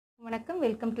வணக்கம்,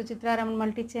 welcome to சித்ராராமன்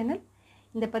multi channel.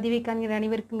 இந்த பதிவை காண்கிற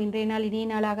அனைவருக்கும் இன்றைய நாள் இனிய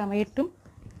நாளாக அமையட்டும்.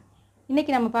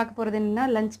 இன்றைக்கி நம்ம பார்க்க போகிறது என்னென்னா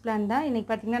லஞ்ச் பிளான் தான். இன்றைக்கி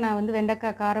பார்த்திங்கன்னா நான் வந்து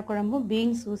வெண்டைக்காய் காரக்குழம்பும்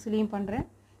பீன்ஸ் ஊசிலியும் பண்ணுறேன்.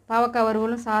 பாவக்காய்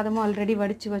வறுவலும் சாதமும் ஆல்ரெடி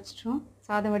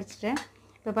சாதம் வடிச்சிட்டேன்.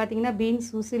 இப்போ பார்த்திங்கன்னா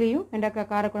பீன்ஸ் ஊசிலியும் வெண்டைக்காய்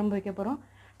காரக்குழம்பு வைக்க போகிறோம்.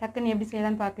 டக்குன்னு எப்படி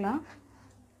செய்யலான்னு பார்க்கலாம்.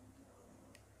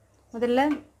 முதல்ல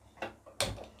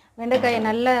வெண்டைக்காயை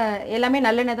எல்லாமே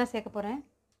நல்லெண்ணெய் தான் சேர்க்க போகிறேன்.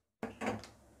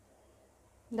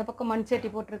 இந்த பக்கம் மண் சட்டி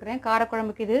போட்டிருக்கிறேன்.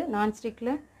 காரக்குழம்புக்கு இது நான்ஸ்டிக்கில்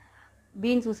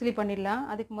பீன்ஸ் உசிலி பண்ணிடலாம்.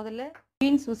 அதுக்கு முதல்ல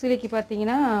பீன்ஸ் உசிலிக்கு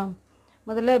பார்த்தீங்கன்னா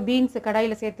முதல்ல பீன்ஸு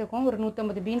கடாயில் சேர்த்துக்கோம். ஒரு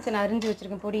 150 பீன்ஸை நான் அரிஞ்சு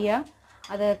வச்சுருக்கேன் பொடியாக.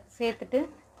 அதை சேர்த்துட்டு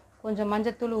கொஞ்சம்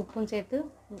மஞ்சத்தூள் உப்பும் சேர்த்து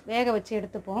வேக வச்சு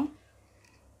எடுத்துப்போம்.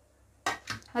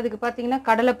 அதுக்கு பார்த்தீங்கன்னா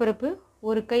கடலைப்பருப்பு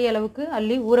ஒரு கை அளவுக்கு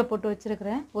அள்ளி ஊற போட்டு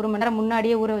வச்சுருக்கிறேன். 1 மணி நேரம்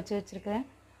முன்னாடியே ஊற வச்சுருக்கிறேன்.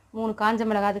 3 காஞ்ச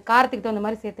மிளகாய், அது காரத்துக்கு தகுந்த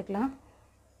மாதிரி சேர்த்துக்கலாம்.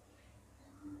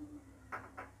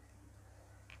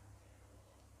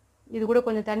 இது கூட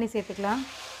கொஞ்சம் தண்ணி சேர்த்துக்கலாம்.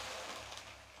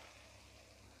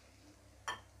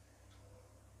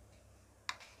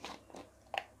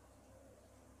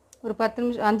 ஒரு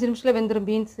 5 நிமிஷத்தில் வெந்துடும்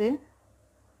பீன்ஸு.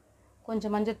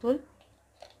 கொஞ்சம் மஞ்சத்தூள்,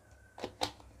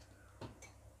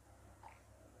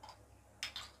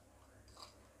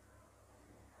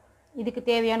 இதுக்கு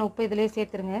தேவையான உப்பு இதிலே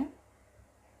சேர்த்துருங்க.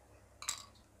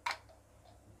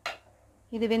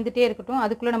 இது வெந்துட்டே இருக்கட்டும்.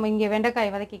 அதுக்குள்ளே நம்ம இங்கே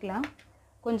வெண்டைக்காயை வதக்கிக்கலாம்.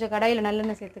 கொஞ்சம் கடாயில்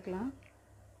நல்லெண்ணெய் சேர்த்துக்கலாம்.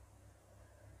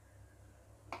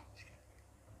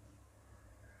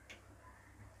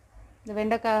 இந்த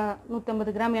வெண்டைக்காய்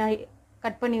 150 கிராம்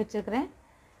கட் பண்ணி வச்சுருக்கிறேன்.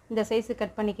 இந்த சைஸு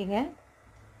கட் பண்ணிக்கோங்க.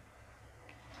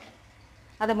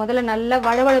 அதை முதல்ல நல்லா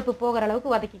வழவழப்பு போகிற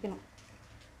அளவுக்கு வதக்கிக்கணும்.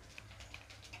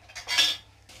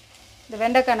 இந்த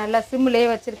வெண்டைக்காய் நல்லா சிம்மிலே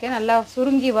வச்சுருக்கேன். நல்லா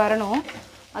சுருங்கி வரணும்.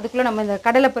 அதுக்குள்ளே நம்ம இந்த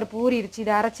கடலைப்பருப்பு ஊறிடுச்சு,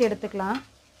 இதை அரைச்சி எடுத்துக்கலாம்.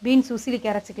 பீன்ஸ்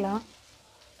உசிலிக்கு அரைச்சிக்கலாம்.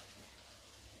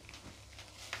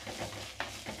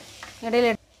 இடையில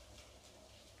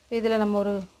இதில் நம்ம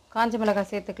ஒரு காஞ்ச மிளகாய்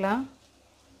சேர்த்துக்கலாம்.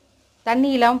 தண்ணி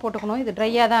இல்லாமல் போட்டுக்கணும். இது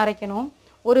ட்ரையாக தான் அரைக்கணும்.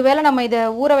 ஒருவேளை நம்ம இதை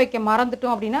ஊற வைக்க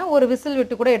மறந்துட்டோம் அப்படின்னா ஒரு விசில்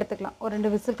விட்டு கூட எடுத்துக்கலாம். ஒரு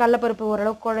 2 விசில் கடலைப்பருப்பு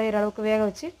ஓரளவுக்கு குழையிற அளவுக்கு வேக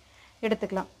வச்சு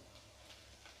எடுத்துக்கலாம்.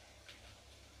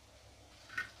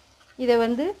 இதை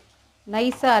வந்து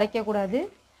நைஸாக அரைக்கக்கூடாது,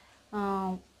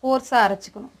 கோர்ஸாக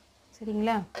அரைச்சிக்கணும்.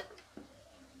 சரிங்களா?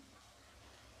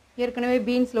 ஏற்கனவே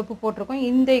பீன்ஸில் உப்பு போட்டிருக்கோம்.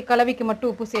 இந்த கலவைக்கு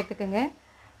மட்டும் உப்பு சேர்த்துக்கோங்க.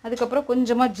 அதுக்கப்புறம்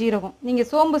கொஞ்சமாக ஜீரகம், நீங்கள்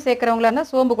சோம்பு சேர்க்குறவங்களா இருந்தால்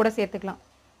சோம்பு கூட சேர்த்துக்கலாம்.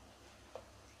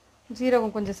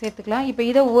 ஜீரகம் கொஞ்சம் சேர்த்துக்கலாம். இப்போ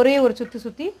இதை ஒரே ஒரு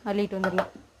சுற்றி அள்ளிட்டு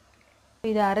வந்துடலாம்.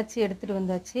 இதை அரைச்சி எடுத்துகிட்டு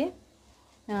வந்தாச்சு.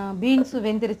 பீன்ஸும்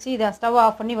வெந்துருச்சு. இதை ஸ்டவ்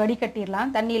ஆஃப் பண்ணி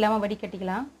வடிகட்டிடலாம். தண்ணி இல்லாமல்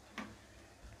வடிகட்டிக்கலாம்.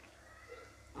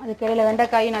 அதுக்கிடையில்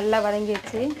வெண்டைக்காயும் நல்லா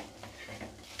வதங்கிடுச்சு.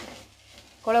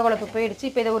 கொழப்பு போயிடுச்சு.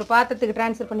 இப்போ இதை ஒரு பாத்திரத்துக்கு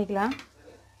ட்ரான்ஸ்ஃபர் பண்ணிக்கலாம்.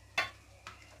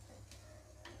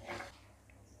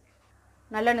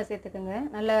 நல்லெண்ணெய் சேர்த்துக்குங்க.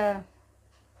 நல்ல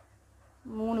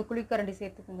 3 குழிக்கரண்டி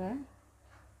சேர்த்துக்குங்க.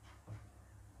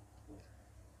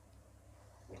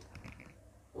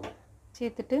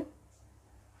 சேர்த்துட்டு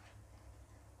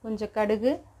கொஞ்சம்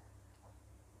கடுகு,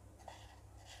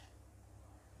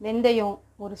 வெந்தயம்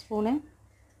 1 ஸ்பூனு,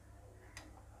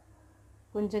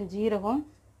 கொஞ்சம் ஜீரகம்,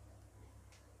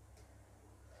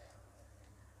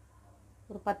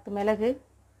 ஒரு 10 மிளகு,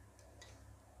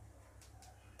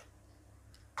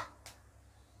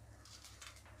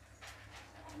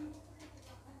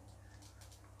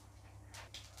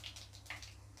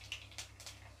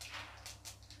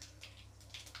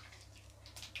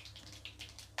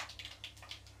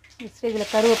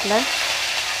 இதில் கருவேப்பிலை,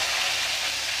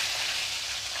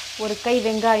 ஒரு கை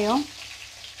வெங்காயம்,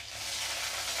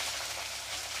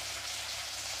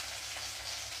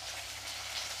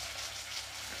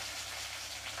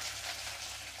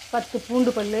 பத்து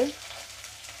பூண்டு பல்,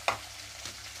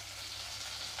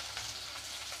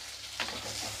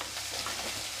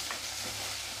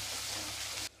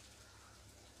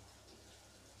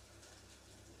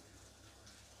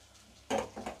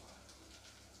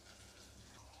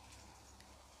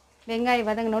 வெங்காயம்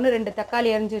வதங்கினோன்னு 2 தக்காளி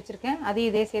அரிஞ்சு வச்சுருக்கேன். அதையும்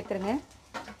இதே சேர்த்துருங்க.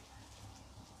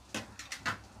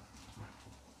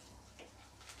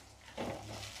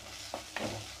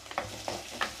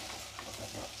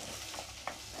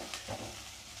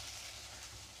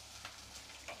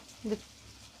 இது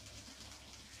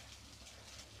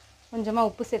கொஞ்சமாக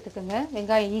உப்பு சேர்த்துக்கோங்க.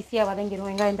 வெங்காயம் ஈஸியாக வதங்கிடும்.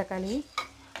 வெங்காயம் தக்காளி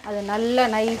அது நல்லா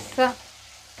நைஸாக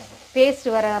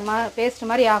பேஸ்ட்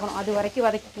மாதிரி ஆகணும். அது வரைக்கும்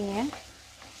வதக்கிக்கிங்க.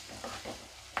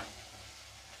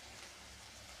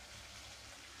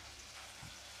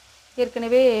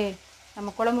 ஏற்கனவே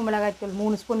நம்ம குழம்பு மிளகாய்த்தூள்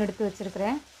 3 ஸ்பூன் எடுத்து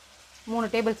வச்சுருக்கிறேன். 3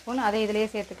 டேபிள் ஸ்பூன் அதை இதிலேயே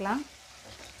சேர்த்துக்கலாம்.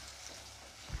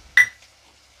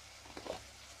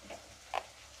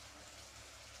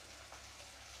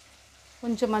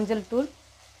 கொஞ்சம் மஞ்சள் தூள்,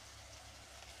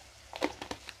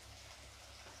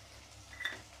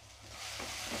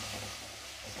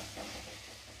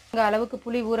 அளவுக்கு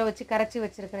புளி ஊற வச்சு கரைச்சி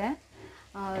வச்சுருக்கிறேன்.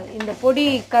 இந்த பொடி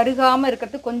கருகாமல்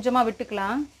இருக்கிறதுக்கு கொஞ்சமாக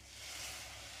விட்டுக்கலாம்.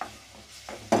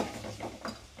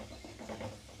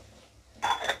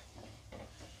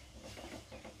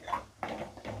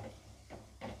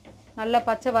 நல்லா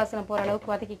பச்சை வாசனை போகிற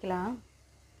அளவுக்கு வதக்கிக்கலாம்.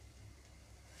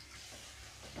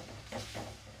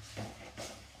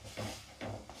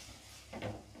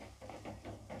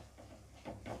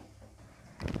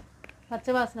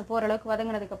 பச்சை வாசனை போகிற அளவுக்கு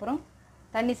வதங்கினதுக்கப்புறம்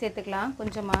தண்ணி சேர்த்துக்கலாம்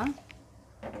கொஞ்சமாக.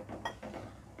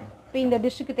 இப்போ இந்த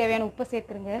டிஷ்ஷுக்கு தேவையான உப்பை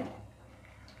சேர்த்துருங்க.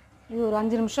 இது ஒரு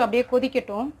 5 நிமிஷம் அப்படியே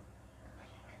கொதிக்கட்டும்.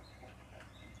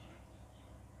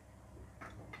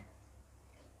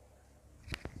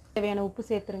 தேவையான உப்பு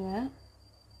சேர்த்துருங்க.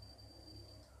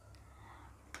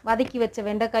 வதக்கி வச்ச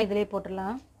வெண்டைக்காய் இதிலே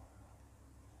போட்டுடலாம்.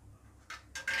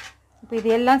 இப்போ இது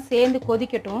எல்லாம் சேர்ந்து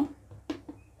கொதிக்கட்டும்.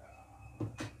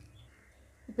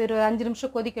 இப்போ ஒரு 5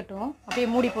 நிமிஷம் கொதிக்கட்டும். அப்படியே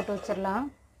மூடி போட்டு வச்சிடலாம்.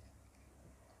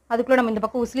 அதுக்குள்ளே நம்ம இந்த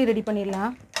பக்கம் உசிலி ரெடி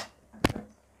பண்ணிடலாம்.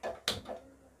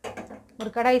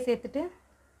 ஒரு கடாய் சேர்த்துட்டு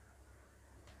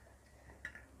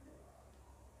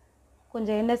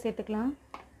கொஞ்சம் எண்ணெய் சேர்த்துக்கலாம்.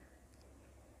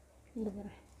 இந்த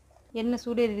பாரு, எண்ணெய்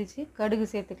சூடேறிடுச்சு. கடுகு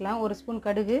சேர்த்துக்கலாம். 1 ஸ்பூன்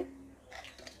கடுகு,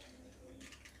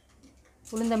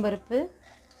 உளுந்தம்பருப்பு,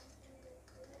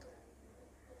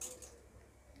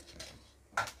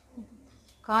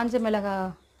 காஞ்ச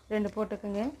மிளகாய் 2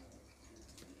 போட்டுக்குங்க.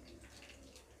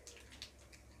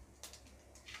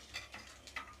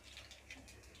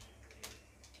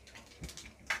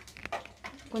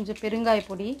 கொஞ்சம் பெருங்காய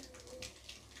பொடி.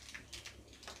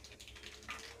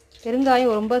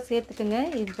 பெருங்காயம் ரொம்ப சேர்த்துக்குங்க.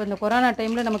 இப்போ இந்த கொரோனா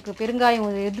டைமில் நமக்கு பெருங்காயம்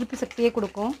ஒரு எதிர்ப்பு சக்தியே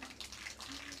கொடுக்கும்.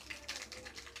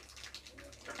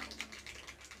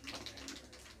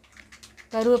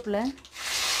 கருவேப்பிலை,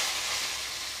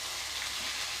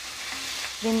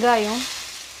 வெங்காயம்,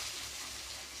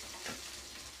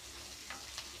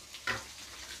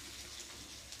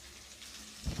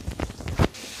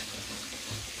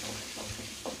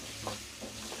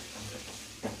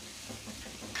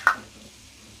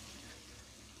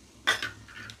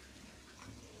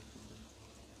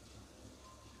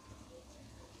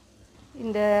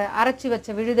 இந்த அரைச்சி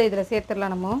வச்ச விழுதை இதில்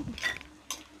சேர்த்துடலாம். நம்ம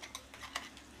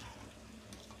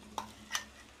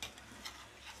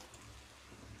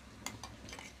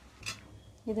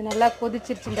இது நல்லா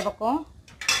கொதிச்சிருச்சு இந்த பக்கம்.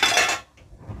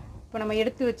 இப்போ நம்ம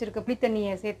எடுத்து வச்சிருக்க புளி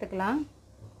தண்ணியை சேர்த்துக்கலாம்.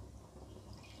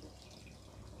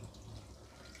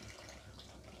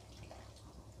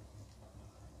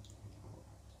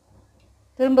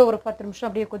 திரும்ப ஒரு 10 நிமிஷம்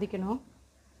அப்படியே கொதிக்கணும்.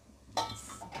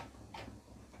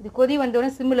 இது கொதி வந்தோடனே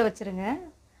சிம்மில் வச்சுருங்க.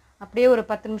 அப்படியே ஒரு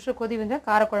 10 நிமிஷம் கொதி வந்தால்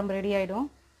காரக்குழம்பு ரெடி ஆகிடும்.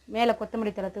 மேலே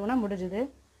கொத்தமல்லி தழை தூவினா முடிஞ்சுது.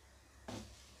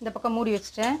 இந்த பக்கம் மூடி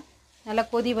வச்சுட்டேன். நல்லா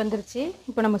கொதி வந்துருச்சு.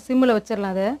 இப்போ நம்ம சிம்மில்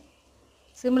வச்சிடலாம். அதை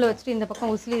சிம்மில் வச்சுட்டு இந்த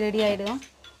பக்கம் உசிலி ரெடி ஆகிடும்.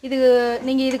 இது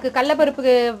நீங்கள் இதுக்கு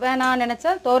கடலப்பருப்பு வேணாம்னு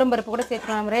நினச்சா தோரம்பருப்பு கூட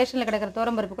சேர்த்துக்கலாம். நம்ம ரேஷனில் கிடைக்கிற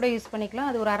தோரம்பருப்பு கூட யூஸ் பண்ணிக்கலாம்.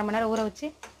 அது ஒரு 1/2 மணி நேரம் ஊற வச்சு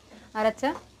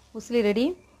அரைச்சா உசிலி ரெடி.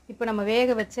 இப்போ நம்ம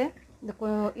வேக வச்ச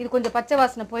இது கொஞ்சம் பச்சை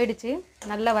வாசனை போயிடுச்சு.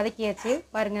 நல்லா வதக்கியாச்சு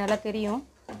பாருங்கள், நல்லா தெரியும்.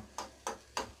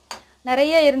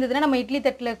 நிறைய இருந்ததுன்னா நம்ம இட்லி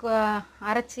தட்டில்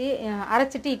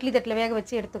அரைச்சிட்டு இட்லி தட்டில் வேக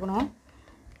வச்சு எடுத்துக்கணும்.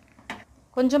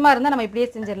 கொஞ்சமாக இருந்தால் நம்ம இப்படியே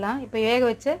செஞ்சிடலாம். இப்போ வேக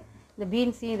வச்ச இந்த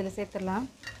பீன்ஸையும் இதில் சேர்த்துடலாம்.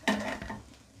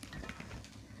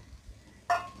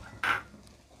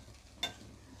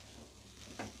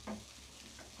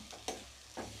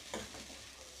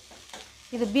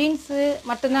 இது பீன்ஸு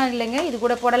மட்டும்தான் இல்லைங்க, இது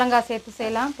கூட புடலங்காய் சேர்த்து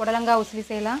செய்யலாம். புடலங்காய் உசிலி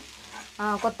செய்யலாம்.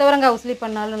 கொத்தவரங்காய் உசிலி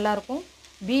பண்ணாலும் நல்லாயிருக்கும்.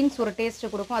 பீன்ஸ் ஒரு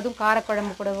டேஸ்ட்டு கொடுக்கும். அதுவும்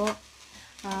காரக்குழம்பு கூடவோ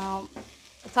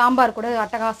சாம்பார் கூட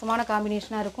அட்டகாசமான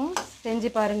காம்பினேஷனாக இருக்கும். செஞ்சு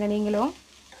பாருங்கள் நீங்களும்.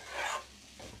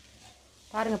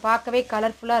 பாருங்கள், பார்க்கவே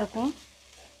கலர்ஃபுல்லாக இருக்கும்.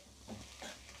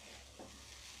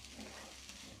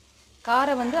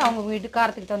 காரம் அவங்க வீட்டு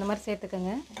காரத்துக்கு தகுந்த மாதிரி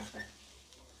சேர்த்துக்கோங்க.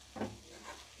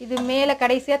 இது மேலே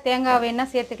கடைசியாக தேங்காய் வேணா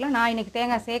சேர்த்துக்கலாம். நான் இன்றைக்கி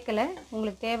தேங்காய் சேர்க்கலை.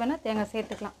 உங்களுக்கு தேவைன்னா தேங்காய்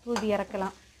சேர்த்துக்கலாம், தூவி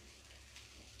இறக்கலாம்.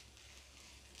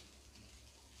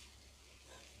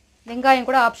 வெங்காயம்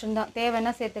கூட ஆப்ஷன் தான்,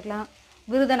 தேவைன்னா சேர்த்துக்கலாம்.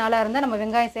 விருத நாளாக இருந்தால் நம்ம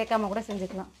வெங்காயம் சேர்க்காம கூட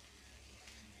செஞ்சுக்கலாம்.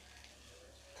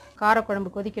 காரக்குழம்பு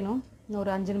கொதிக்கணும். இன்னும்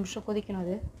ஒரு 5 நிமிஷம் கொதிக்கணும்.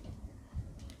 அது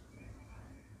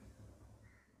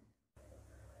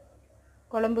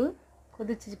குழம்பு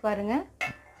கொதிச்சு பாருங்கள்.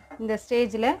 இந்த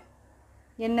ஸ்டேஜில்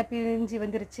எண்ணெய் பிரிஞ்சு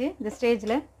வந்துருச்சு. இந்த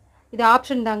ஸ்டேஜில் இது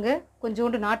ஆப்ஷன் தாங்க,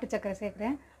 கொஞ்சோண்டு நாட்டு சக்கரை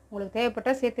சேர்க்குறேன். உங்களுக்கு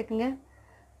தேவைப்பட்டால் சேர்த்துக்குங்க,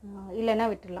 இல்லைன்னா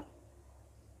விட்டுடலாம்.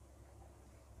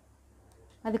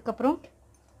 அதுக்கப்புறம்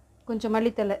கொஞ்சம்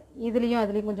மல்லித்தலை, இதுலேயும்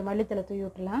அதுலேயும் கொஞ்சம் மல்லித்தலை தூவி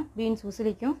விட்டுலாம். பீன்ஸ்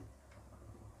உசிலிக்கும்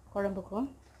குழம்புக்கும்.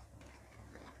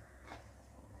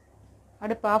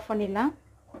 அடுப்பு ஆஃப் பண்ணிடலாம்.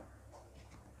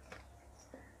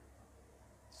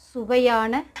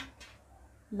 சுவையான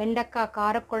வெண்டைக்காய்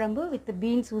காரக்குழம்பு வித்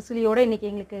பீன்ஸ் உசிலியோடு இன்றைக்கி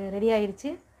எங்களுக்கு ரெடி ஆயிடுச்சு.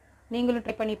 நீங்களும்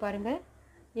ட்ரை பண்ணி பாருங்கள்.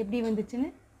 எப்படி வந்துச்சுன்னு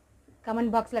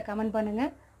கமெண்ட் பாக்ஸில் கமெண்ட்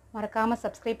பண்ணுங்கள். மறக்காமல்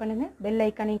சப்ஸ்கிரைப் பண்ணுங்கள். பெல்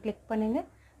ஐக்கானையும் கிளிக் பண்ணுங்கள்.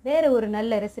 வேறு ஒரு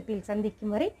நல்ல ரெசிபியில்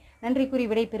சந்திக்கும் வரை நன்றி கூறி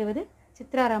விடைபெறுவது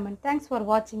சித்ராராமன். தேங்க்ஸ் ஃபார்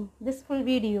வாட்சிங் திஸ் ஃபுல்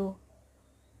வீடியோ.